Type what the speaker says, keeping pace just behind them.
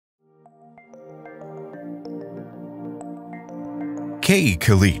KE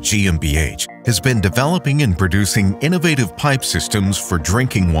KELIT GmbH has been developing and producing innovative pipe systems for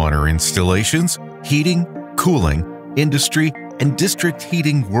drinking water installations, heating, cooling, industry, and district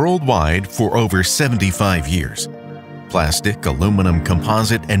heating worldwide for over 75 years. Plastic, aluminum,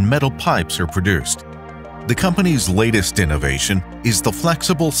 composite, and metal pipes are produced. The company's latest innovation is the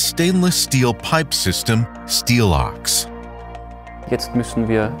flexible stainless steel pipe system SteelOx. Jetzt müssen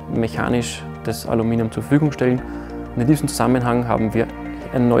wir mechanisch das Aluminium zur Verfügung stellen und in diesem Zusammenhang haben wir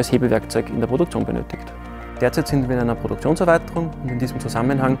ein neues Hebewerkzeug in der Produktion benötigt. Derzeit sind wir in einer Produktionserweiterung und in diesem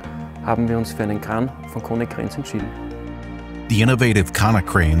Zusammenhang haben wir uns für einen Kran von Konecranes entschieden. The innovative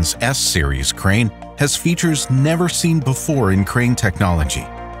Konecranes S-series crane has features never seen before in crane technology.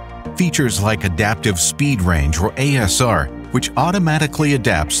 Features like adaptive speed range or ASR, which automatically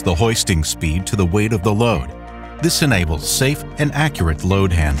adapts the hoisting speed to the weight of the load. This enables safe and accurate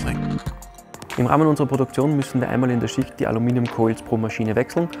load handling. Im Rahmen unserer Produktion müssen wir einmal in der Schicht die Aluminium-Coils pro Maschine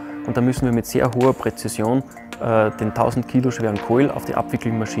wechseln und da müssen wir mit sehr hoher Präzision den 1000 Kilo schweren Coil auf die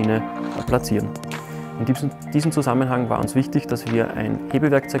Abwickelmaschine platzieren. In diesem Zusammenhang war uns wichtig, dass wir ein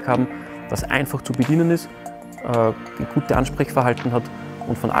Hebewerkzeug haben, das einfach zu bedienen ist, ein gutes Ansprechverhalten hat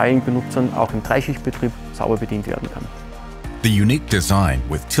und von allen Benutzern auch im Dreischichtbetrieb sauber bedient werden kann. The unique design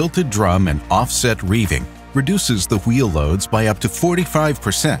with tilted drum and offset reeving reduces the wheel loads by up to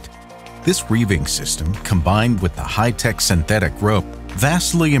 45%. This reeving system, combined with the high-tech synthetic rope,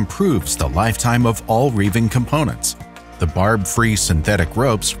 vastly improves the lifetime of all reeving components. The barb-free synthetic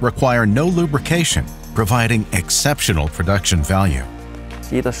ropes require no lubrication, providing exceptional production value.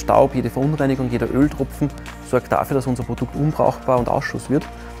 Jeder Staub, jede Verunreinigung, jeder Öltropfen sorgt dafür, dass unser Produkt unbrauchbar und Ausschuss wird.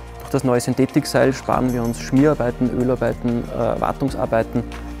 Durch das neue Synthetikseil sparen wir uns Schmierarbeiten, Ölarbeiten, Wartungsarbeiten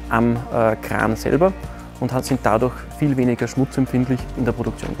am Kran selber und sind dadurch viel weniger schmutzempfindlich in der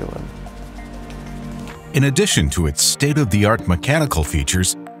Produktion geworden. In addition to its state-of-the-art mechanical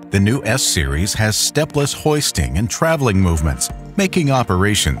features, the new S-series has stepless hoisting and traveling movements, making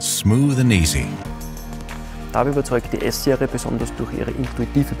operations smooth and easy. Dabei überzeugt die S-Serie besonders durch ihre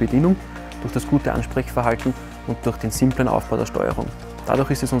intuitive Bedienung, durch das gute Ansprechverhalten und durch den simplen Aufbau der Steuerung.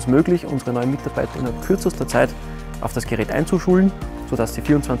 Dadurch ist es uns möglich, unsere neuen Mitarbeiter innerhalb kürzester Zeit auf das Gerät einzuschulen, sodass sie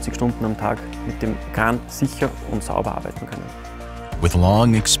 24 Stunden am Tag mit dem Kran sicher und sauber arbeiten können. With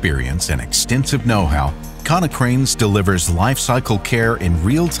long experience and extensive know-how, Konecranes delivers life-cycle care in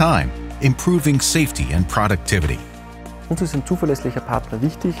real time, improving safety and productivity. Uns ist ein zuverlässlicher Partner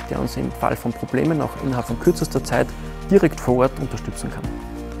wichtig, der uns im Fall von Problemen auch innerhalb von kürzester Zeit direkt vor Ort unterstützen kann.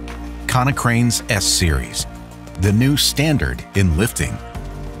 Konecranes S-series, the new standard in lifting.